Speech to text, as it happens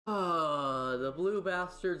The blue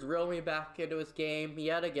bastards reel me back into his game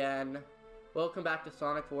yet again. Welcome back to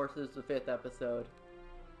Sonic Forces, the 5th episode.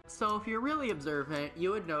 So if you're really observant,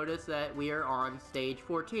 you would notice that we are on stage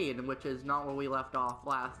 14, which is not where we left off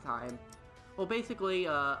last time. Well, basically,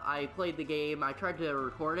 I played the game, I tried to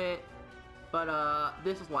record it, but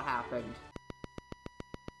this is what happened.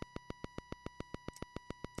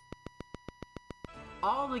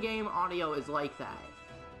 All the game audio is like that.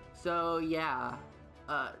 So yeah,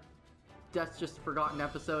 that's just a forgotten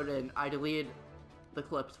episode and I deleted the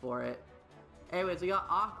clips for it. Anyways, we got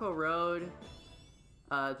Aqua Road,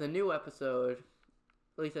 the new episode.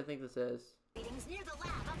 At least I think this is.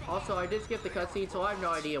 Also, I did skip the cutscene, so I have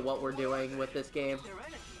no idea what we're doing with this game.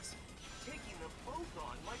 Taking the both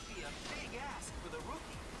on might be a big ask for the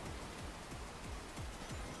rookie.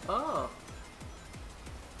 Oh.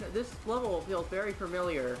 This level feels very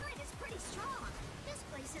familiar. It's pretty strong. This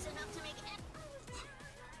place is enough to make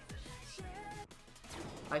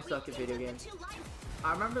I suck at video games.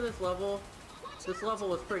 I remember this level. This level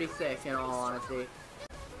was pretty sick, in all honesty.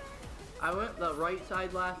 I went the right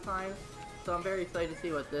side last time, so I'm very excited to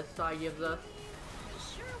see what this side gives us.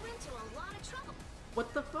 Sure went to a lot of trouble.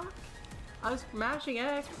 What the fuck? I was mashing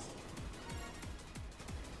X.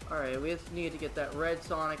 Alright, we just need to get that red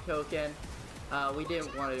Sonic token. We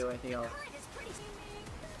didn't want to do anything else.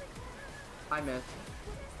 I missed.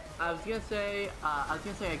 I was gonna say I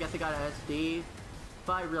guess I got an SD,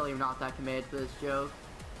 but I really am not that committed to this joke.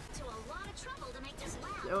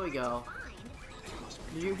 There we go.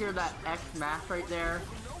 Did you hear that X math right there?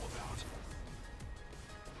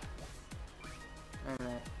 Wait a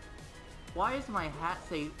minute. Why does my hat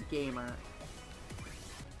say gamer?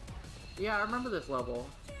 Yeah, I remember this level.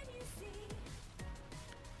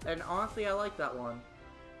 And honestly, I like that one.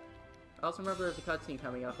 I also remember there's a cutscene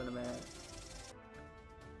coming up in a minute.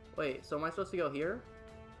 Wait, so am I supposed to go here?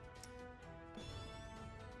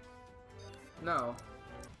 No.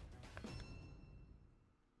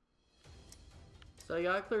 So you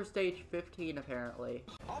gotta clear stage 15 apparently.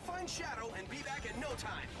 I'll find Shadow and be back in no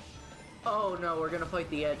time. Oh no, we're gonna fight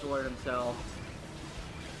the Edgelord himself.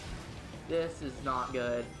 This is not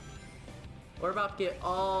good. We're about to get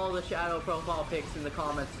all the Shadow profile pics in the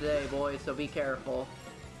comments today, boys, so be careful.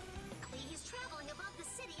 He's traveling above the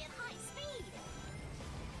city at high speed.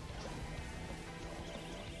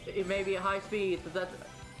 It may be at high speed, but that's...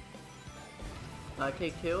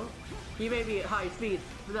 take two? He may be at high speed,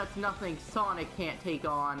 but that's nothing Sonic can't take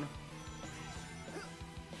on.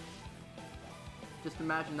 Just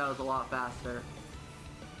imagine that was a lot faster.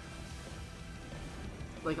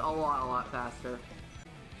 Like, a lot faster.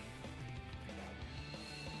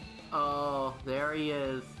 Oh, there he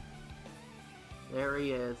is. There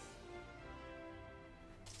he is.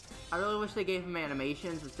 I really wish they gave him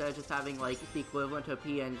animations instead of just having, like, the equivalent to a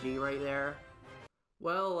PNG right there.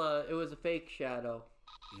 Well, it was a fake Shadow.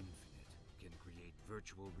 Infinite can create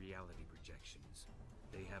virtual reality projections.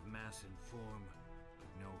 They have mass and form, but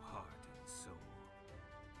no heart and soul.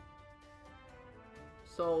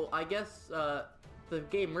 So, I guess, the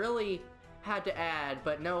game really had to add,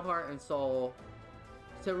 but no heart and soul,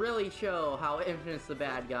 to really show how Infinite's the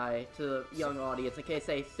bad guy to the young audience, in case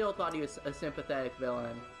they still thought he was a sympathetic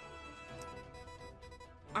villain.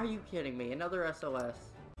 Are you kidding me? Another SOS.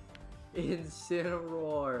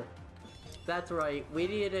 Incineroar. That's right, we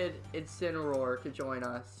needed Incineroar to join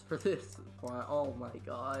us for this one. Oh my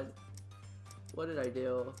god. What did I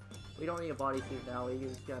do? We don't need a bodysuit now, we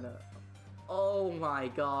just gonna... Oh my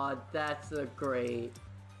god, that's a great...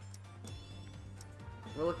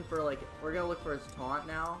 We're looking for, like, we're gonna look for his taunt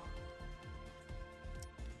now.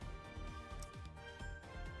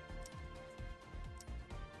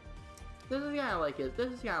 This is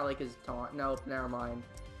kinda like his taunt. Nope, never mind.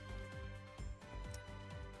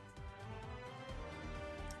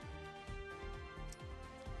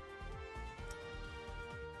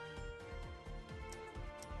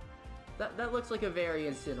 That looks like a very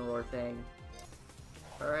Incineroar thing.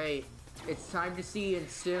 Alright, it's time to see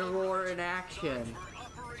Incineroar in action.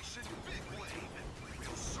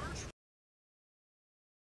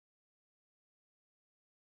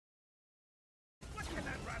 What can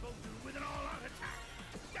that rabble do with an all-out attack?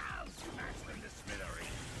 I'll smash them to smithereens.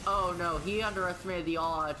 Oh no, he underestimated the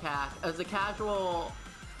all-out attack. As a casual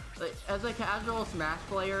Smash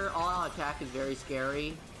player, all-out attack is very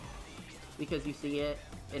scary because you see it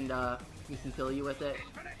and he can kill you with it.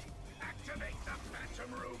 Infinite, activate the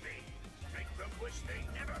Phantom Ruby. Make them wish they'd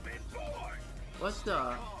never been born. What's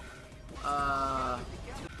the...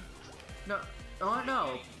 No, oh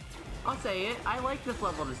no. I'll say it, I like this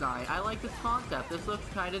level design. I like this concept. This looks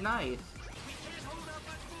kinda nice.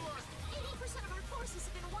 80% of our forces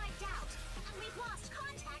have been wiped out, and we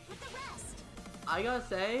I gotta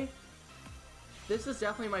say, this is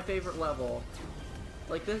definitely my favorite level.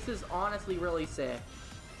 Like, this is honestly really sick.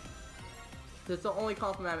 This is the only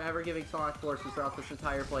compliment I'm ever giving Sonic Forces throughout this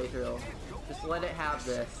entire playthrough. Just let it have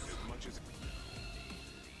this.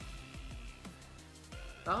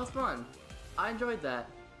 That was fun. I enjoyed that.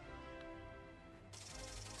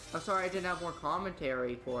 I'm sorry I didn't have more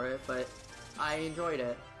commentary for it, but I enjoyed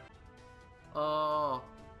it. Oh,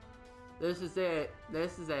 this is it.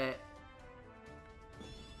 This is it.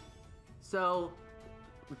 So,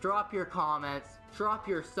 drop your comments, drop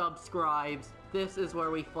your subscribes. This is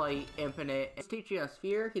where we fight Infinite. He's teaching us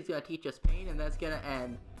fear, he's gonna teach us pain, and that's gonna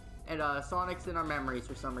end. And Sonic's in our memories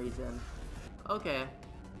for some reason. Okay.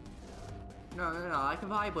 No, I can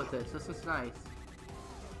vibe with this. This is nice.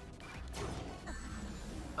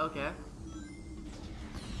 Okay.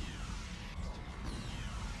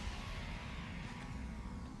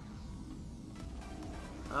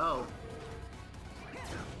 Oh.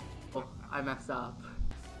 Oh, I messed up.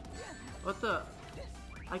 What the?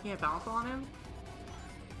 I can't bounce on him?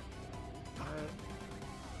 Alright.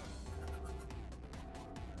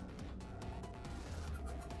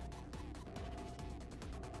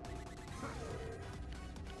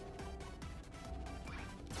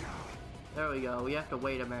 There we go, we have to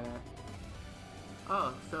wait a minute.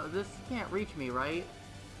 Oh, so this can't reach me, right?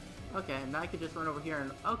 Okay, and I could just run over here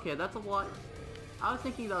and... Okay, that's a lot... I was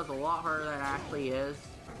thinking that was a lot harder than it actually is.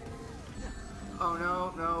 Oh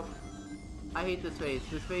no, no. I hate this phase.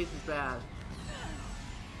 This phase is bad.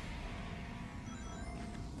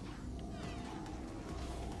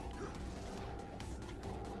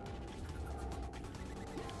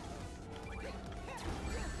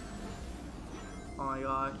 Oh my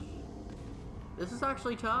gosh. This is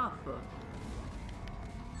actually tough.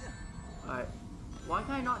 Alright. Why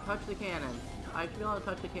can I not touch the cannon? I should be able to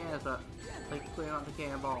touch the cannon, but like clearing out the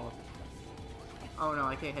cannonballs. Oh no,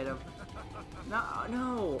 I can't hit him. No,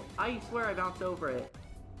 no! I swear I bounced over it.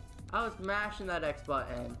 I was mashing that X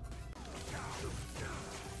button.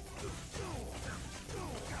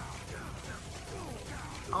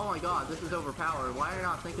 Oh my god, this is overpowered. Why did I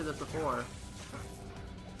not think of this before?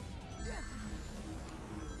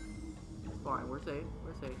 It's fine, we're safe,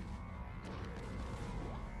 we're safe.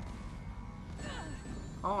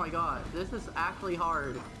 Oh my god, this is actually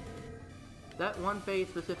hard. That one phase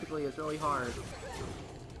specifically is really hard.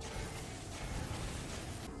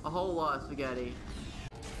 A whole lot of spaghetti.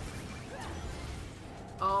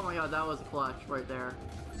 Oh my god, that was a clutch right there.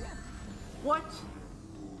 What?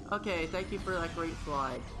 Okay, thank you for that great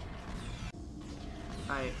slide.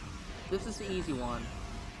 Alright, this is the easy one.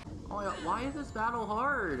 Oh my god, why is this battle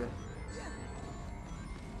hard?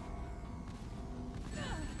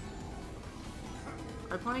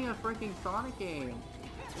 I'm playing a freaking Sonic game.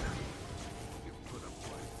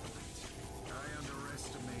 I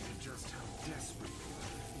underestimated just how desperate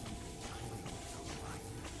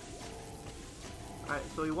Alright,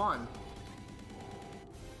 so we won.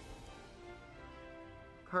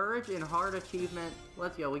 Courage and hard achievement.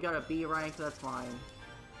 Let's go. We got a B rank. That's fine.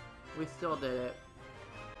 We still did it.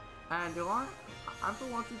 And you know what? I'm for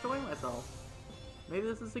once enjoying myself. Maybe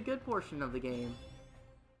this is a good portion of the game.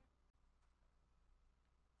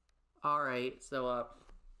 Alright, so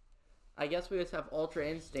I guess we just have Ultra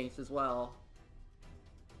Instincts as well.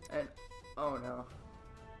 And oh no.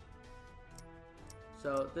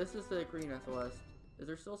 So this is the green SOS. Is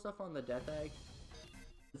there still stuff on the Death Egg?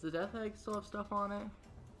 Does the Death Egg still have stuff on it?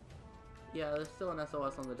 Yeah, there's still an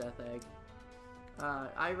SOS on the Death Egg.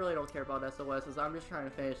 I really don't care about SOSs. I'm just trying to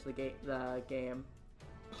finish the game.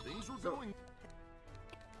 Things were So, going.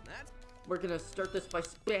 That's we're gonna start this by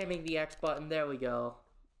spamming the X button. There we go.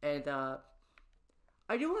 And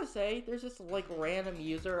I do want to say there's this like random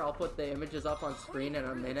user. I'll put the images up on screen in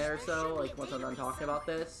a minute or so, like once I'm done talking about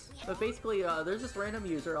this. But basically, there's this random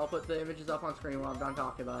user. I'll put the images up on screen when I'm done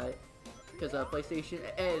talking about it. Because PlayStation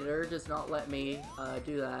Editor does not let me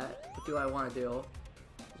do that. What do I want to do?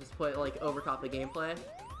 Just put like over top the gameplay.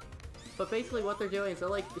 But basically what they're doing is they're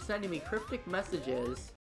like sending me cryptic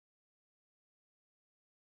messages.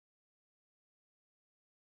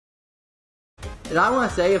 And I want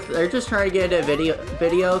to say, if they're just trying to get into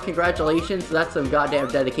video, congratulations, that's some goddamn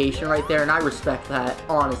dedication right there, and I respect that,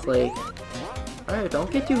 honestly. Alright,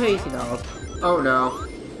 don't get too hasty now. Oh no.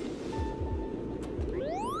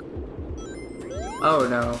 Oh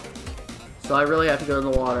no. So I really have to go in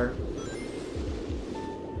the water.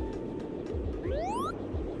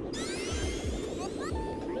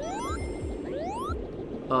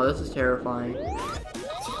 Oh, this is terrifying.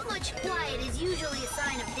 Too much quiet is usually a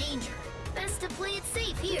sign of danger. Best to play it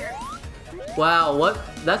safe here. Wow, what?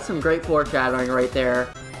 That's some great foreshadowing right there.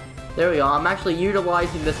 There we go. I'm actually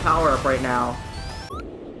utilizing this power-up right now.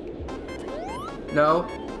 No.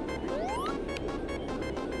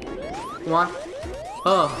 Come on.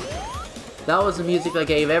 Oh. That was the music that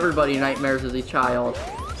gave everybody nightmares as a child.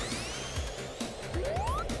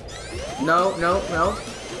 No, no, no.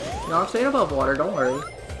 No, I'm staying above water, don't worry.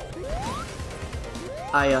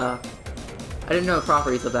 I didn't know the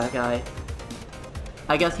properties of that guy.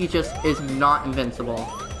 I guess he just is not invincible.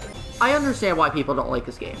 I understand why people don't like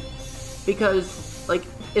this game. Because, like,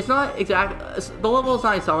 it's not exact. The level is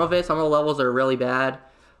not some of it. Some of the levels are really bad.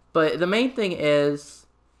 But the main thing is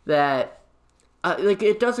that, like,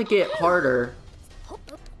 it doesn't get harder.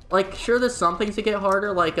 Like, sure, there's some things that get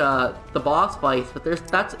harder, like, the boss fights, but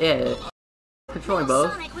that's it. Controlling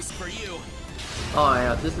both. For you. Oh,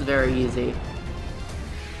 yeah, this is very easy.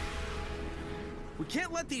 We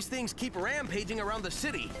can't let these things keep rampaging around the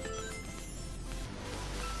city.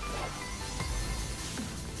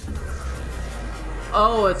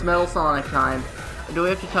 Oh, it's Metal Sonic time. Do we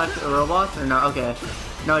have to touch the robots or no? Okay.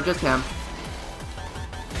 No, just him.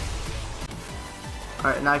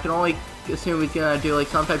 Alright, now I can only assume he's gonna do like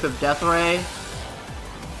some type of death ray.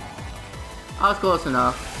 I was close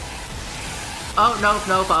enough. Oh, nope,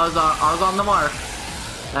 nope, I was on the mark.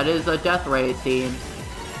 That is a death ray scene.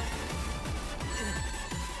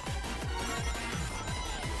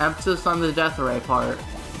 Emphasis on the death ray part.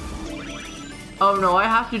 Oh no, I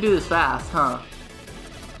have to do this fast, huh?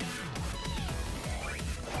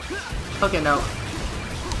 Okay, no.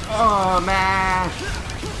 Oh, man.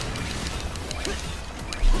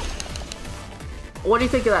 What do you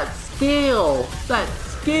think of that skill? That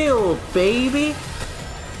skill, baby!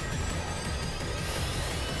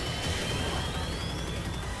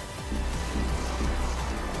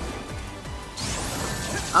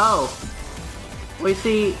 Oh. We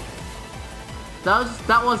see...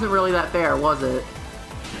 That wasn't really that fair, was it?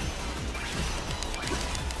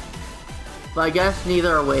 But I guess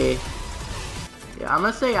neither are we. Yeah, I'm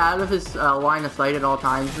gonna stay out of his line of sight at all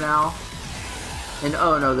times now. And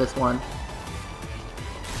oh no, this one.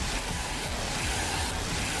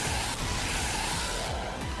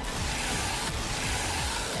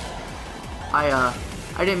 I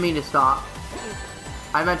didn't mean to stop.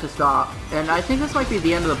 I meant to stop. And I think this might be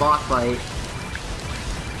the end of the boss fight.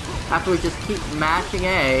 After we just keep mashing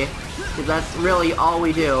A, because that's really all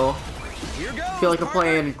we do. I feel like I'm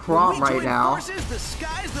playing Crom right now.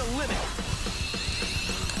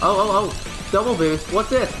 Oh, double boost. What's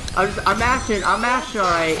this? I'm mashing,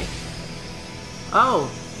 alright. Oh.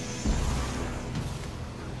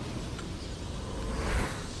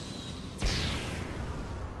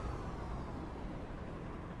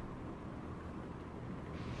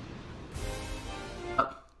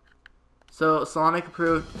 So Sonic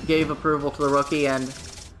gave approval to the rookie, and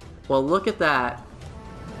well, look at that.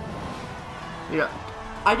 Yeah,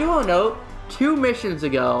 I do want to note, 2 missions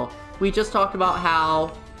ago, we just talked about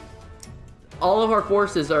how all of our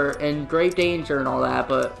forces are in great danger and all that,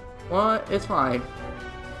 but well, it's fine.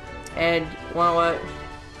 And you know what?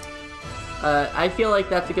 I feel like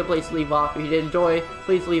that's a good place to leave off. If you did enjoy,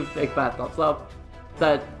 please leave a big fat thumbs up.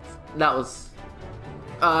 That was.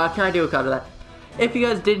 Can I do a cut of that? If you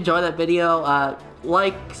guys did enjoy that video,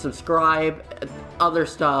 like, subscribe, other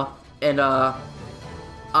stuff, and I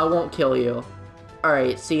won't kill you.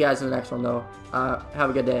 Alright, see you guys in the next one though. Have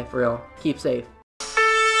a good day, for real. Keep safe.